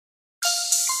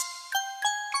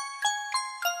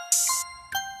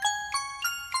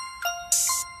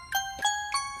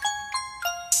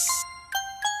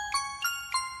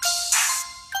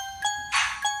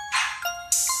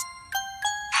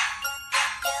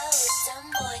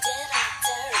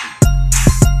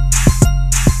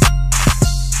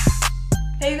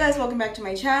guys, welcome back to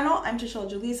my channel. I'm Trishelle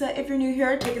Julissa. If you're new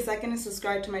here, take a second and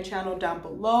subscribe to my channel down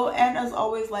below. And as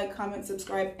always, like, comment,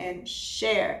 subscribe, and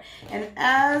share. And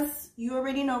as you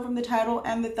already know from the title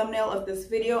and the thumbnail of this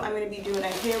video, I'm going to be doing a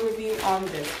hair review on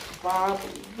this bob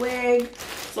wig.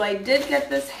 So I did get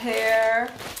this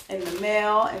hair in the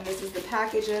mail, and this is the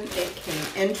packaging it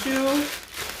came into.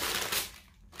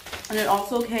 And it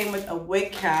also came with a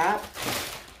wig cap.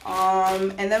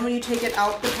 And then when you take it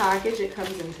out the package, it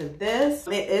comes into this.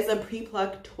 It is a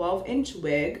pre-plucked 12-inch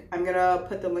wig. I'm gonna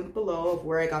put the link below of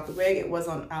where I got the wig. It was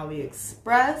on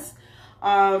AliExpress.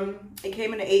 It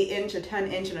came in an 8-inch, a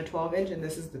 10-inch, and a 12-inch, and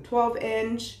this is the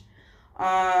 12-inch.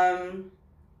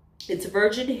 It's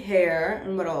virgin hair,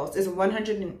 and what else? It's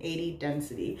 180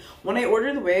 density. When I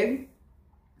ordered the wig,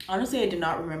 honestly, I did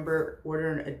not remember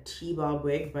ordering a T-bob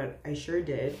wig, but I sure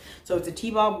did. So it's a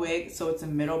T-bob wig, so it's a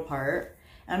middle part.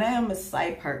 And I am a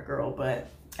side part girl, but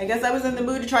I guess I was in the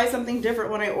mood to try something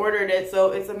different when I ordered it.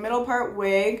 So it's a middle part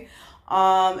wig.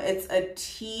 It's a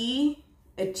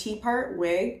T part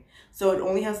wig. So it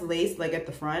only has lace like at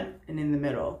the front and in the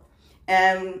middle.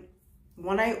 And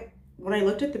when I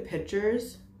looked at the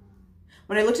pictures,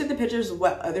 of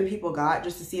what other people got,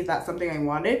 just to see if that's something I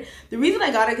wanted, the reason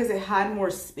I got it because it had more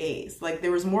space. Like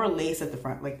there was more lace at the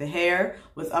front. Like the hair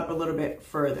was up a little bit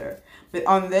further. But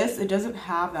on this, it doesn't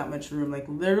have that much room. Like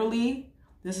literally,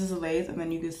 this is a lace, and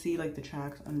then you can see like the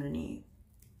tracks underneath.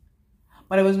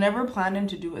 But I was never planning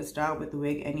to do a style with the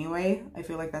wig anyway. I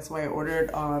feel like that's why I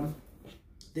ordered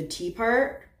the T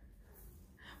part.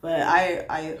 But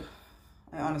I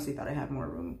honestly thought I had more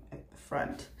room at the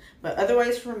front. But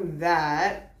otherwise from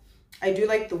that, I do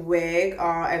like the wig.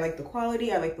 I like the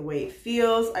quality. I like the way it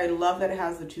feels. I love that it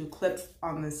has the two clips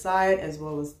on the side as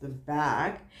well as the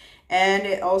back. And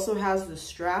it also has the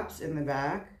straps in the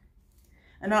back.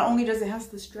 And not only does it have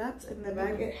the straps in the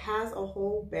back, it has a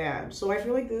whole band. So I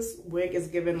feel like this wig is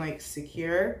given like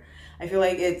secure. I feel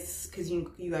like it's, because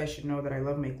you guys should know that I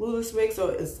love my glueless wig. So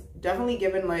it's definitely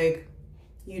given like,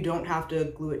 you don't have to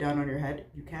glue it down on your head.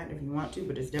 You can if you want to,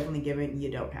 but it's definitely given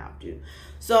you don't have to.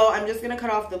 So I'm just gonna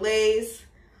cut off the lace.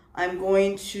 I'm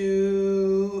going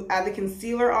to add the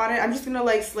concealer on it. I'm just gonna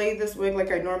like slay this wig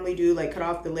like I normally do, like cut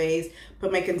off the lace,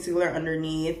 put my concealer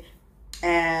underneath,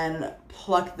 and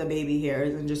pluck the baby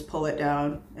hairs and just pull it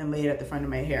down and lay it at the front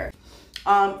of my hair.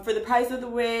 For the price of the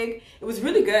wig, it was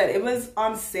really good. It was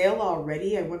on sale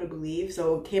already, I want to believe.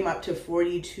 So it came up to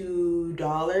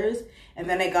 $42. And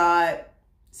then I got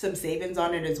some savings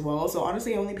on it as well. So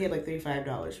honestly, I only paid like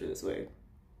 $35 for this wig.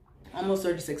 Almost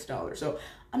 $36. So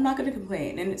I'm not going to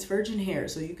complain. And it's virgin hair,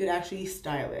 so you could actually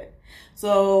style it.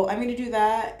 So I'm going to do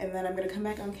that. And then I'm going to come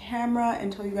back on camera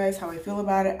and tell you guys how I feel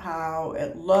about it, how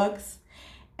it looks.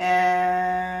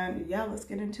 And yeah, let's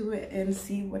get into it and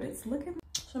see what it's looking like.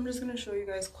 So I'm just going to show you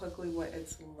guys quickly what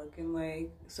it's looking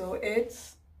like. So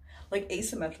it's like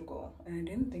asymmetrical. And I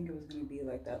didn't think it was going to be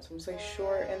like that. So it's like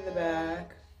short in the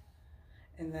back.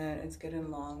 And then it's getting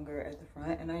longer at the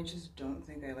front, and I just don't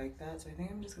think I like that, so I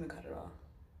think I'm just gonna cut it off.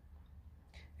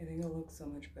 I think it looks so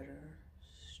much better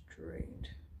straight.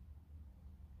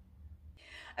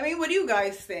 I mean, what do you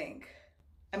guys think?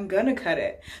 I'm gonna cut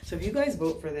it. So if you guys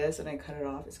vote for this and I cut it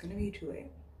off, it's gonna be too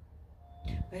late.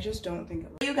 I just don't think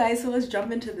it. You guys, so let's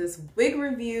jump into this wig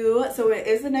review. So it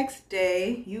is the next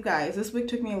day. You guys, this wig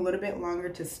took me a little bit longer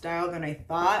to style than I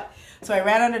thought. So I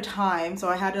ran out of time, so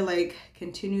I had to like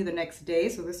continue the next day.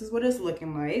 So this is what it's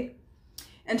looking like.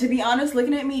 And to be honest,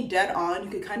 looking at me dead on, you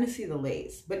could kind of see the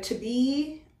lace. But to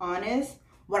be honest,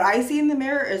 what I see in the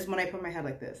mirror is when I put my head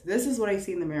like this. This is what I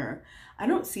see in the mirror. I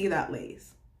don't see that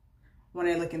lace when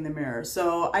I look in the mirror.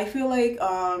 So I feel like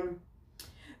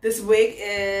this wig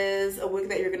is a wig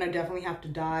that you're gonna definitely have to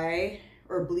dye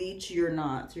or bleach your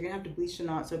knots. You're gonna have to bleach the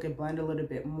knots so it can blend a little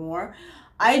bit more.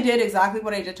 I did exactly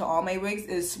what I did to all my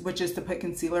wigs, which is to put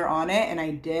concealer on it, and I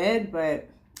did, but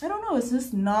I don't know, it's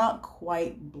just not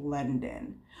quite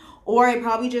blending. Or I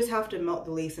probably just have to melt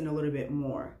the lace in a little bit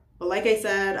more. But like I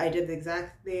said, I did the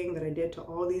exact thing that I did to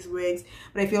all these wigs,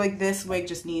 but I feel like this wig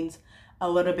just needs a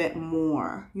little bit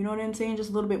more. You know what I'm saying?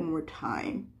 Just a little bit more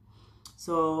time.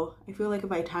 So I feel like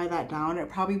if I tie that down, it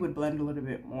probably would blend a little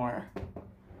bit more.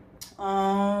 Is that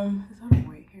a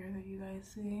white hair that you guys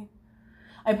see?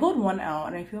 I pulled one out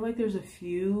and I feel like there's a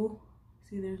few.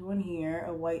 See, there's one here,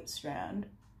 a white strand.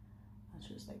 That's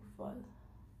just like fuzz.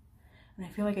 And I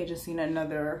feel like I just seen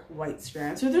another white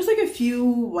strand. So there's like a few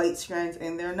white strands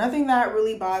in there. Nothing that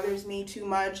really bothers me too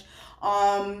much.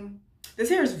 This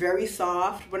hair is very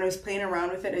soft. When I was playing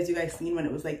around with it, as you guys seen, when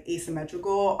it was like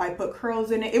asymmetrical, I put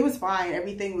curls in it. It was fine.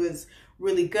 Everything was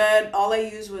really good. All I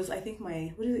used was, I think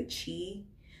my, what is it, Chi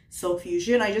Silk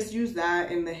Fusion. I just used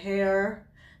that in the hair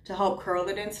to help curl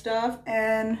it and stuff.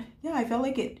 And yeah, I felt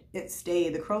like it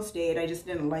stayed. The curl stayed. I just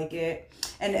didn't like it.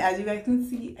 And as you guys can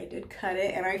see, I did cut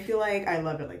it, and I feel like I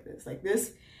love it like this. Like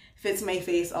this fits my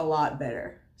face a lot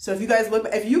better. So if you guys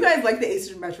like the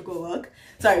asymmetrical look,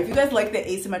 if you guys like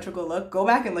the asymmetrical look, go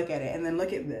back and look at it, and then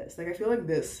look at this. Like I feel like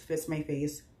this fits my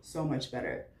face so much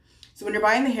better. So when you're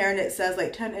buying the hair and it says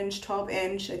like 10 inch, 12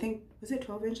 inch, I think, was it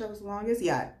 12 inch that was the longest?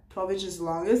 Yeah, 12 inches the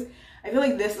longest. I feel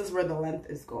like this is where the length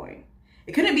is going.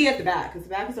 It couldn't be at the back because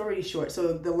the back is already short.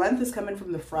 So the length is coming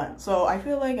from the front. So I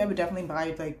feel like I would definitely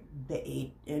buy like the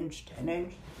 8 inch, 10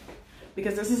 inch,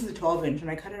 because this is the 12 inch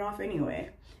and I cut it off anyway.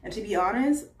 And to be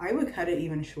honest, I would cut it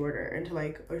even shorter into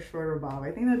like a shorter bob. I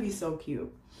think that'd be so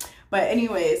cute. But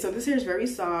anyway, so this hair is very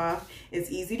soft.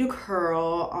 It's easy to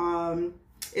curl.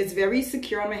 It's very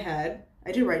secure on my head.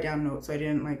 I did write down notes so I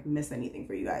didn't like miss anything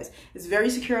for you guys. It's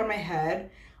very secure on my head.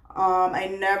 I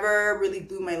never really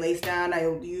glue my lace down. I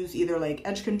use either like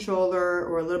edge controller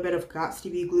or a little bit of Gots to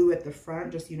Be glue at the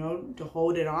front, just, you know, to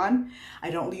hold it on.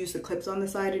 I don't use the clips on the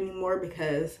side anymore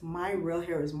because my real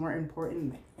hair is more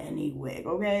important than any wig,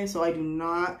 okay? So I do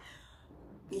not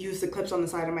use the clips on the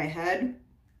side of my head.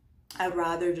 I'd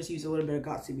rather just use a little bit of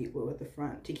Gots to Be glue at the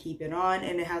front to keep it on.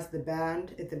 And it has the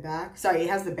band at the back. Sorry, it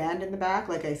has the band in the back,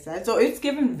 like I said. So it's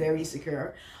given very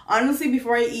secure. Honestly,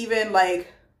 before I even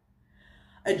like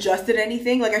adjusted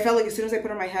anything, like I felt like as soon as I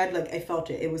put it on my head, like I felt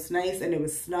it. It was nice and it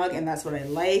was snug, and that's what I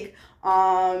like.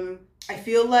 I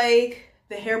feel like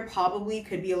the hair probably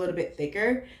could be a little bit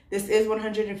thicker. This is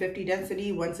 150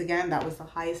 density. Once again, that was the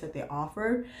highest that they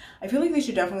offered. I feel like they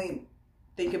should definitely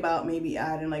think about maybe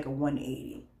adding like a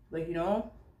 180. Like, you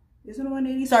know, is it a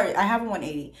 180? Sorry, I have a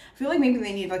 180. I feel like maybe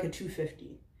they need like a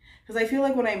 250. Because I feel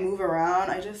like when I move around,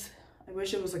 I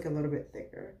wish it was like a little bit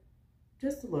thicker.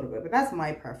 Just a little bit, but that's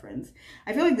my preference.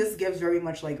 I feel like this gives very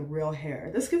much like real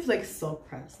hair. This gives like silk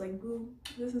press. Like, boo,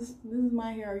 this is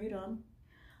my hair. Are you done?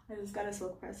 I just got a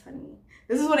silk press, honey.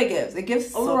 This is what it gives. It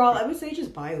gives overall, I would say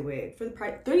just buy the wig for the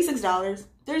price. $36.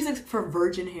 $36 for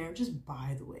virgin hair. Just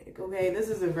buy the wig, okay? This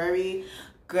is a very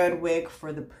good wig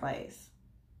for the price.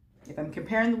 If I'm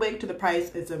comparing the wig to the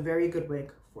price, it's a very good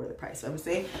wig for the price. I would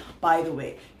say buy the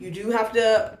wig. You do have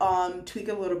to tweak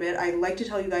a little bit. I like to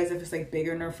tell you guys if it's like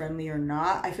beginner friendly or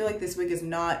not. I feel like this wig is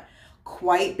not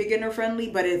quite beginner friendly,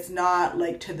 but it's not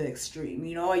like to the extreme,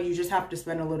 you know. You just have to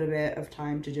spend a little bit of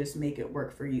time to just make it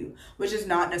work for you, which is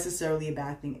not necessarily a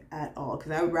bad thing at all,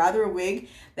 because I would rather a wig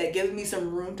that gives me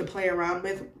some room to play around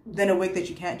with than a wig that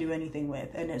you can't do anything with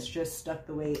and it's just stuck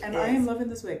the way it is. I am loving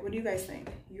this wig. What do you guys think?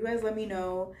 You guys let me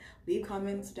know. Leave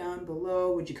comments down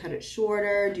below. Would you cut it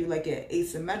shorter? Do you like it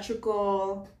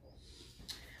asymmetrical?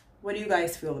 What do you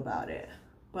guys feel about it?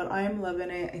 But I am loving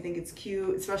it. I think it's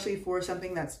cute, especially for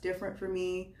something that's different for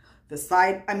me. The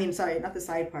side, I mean, sorry, not the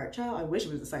side part. Child, I wish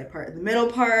it was the side part. The middle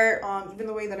part, even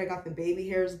the way that I got the baby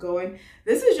hairs going.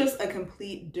 This is just a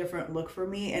complete different look for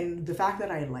me. And the fact that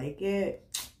I like it,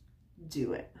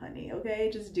 do it, honey, okay?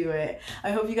 Just do it.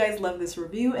 I hope you guys love this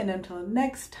review. And until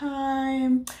next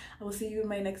time, I will see you in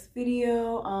my next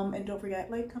video. And don't forget,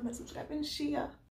 like, comment, subscribe, and share.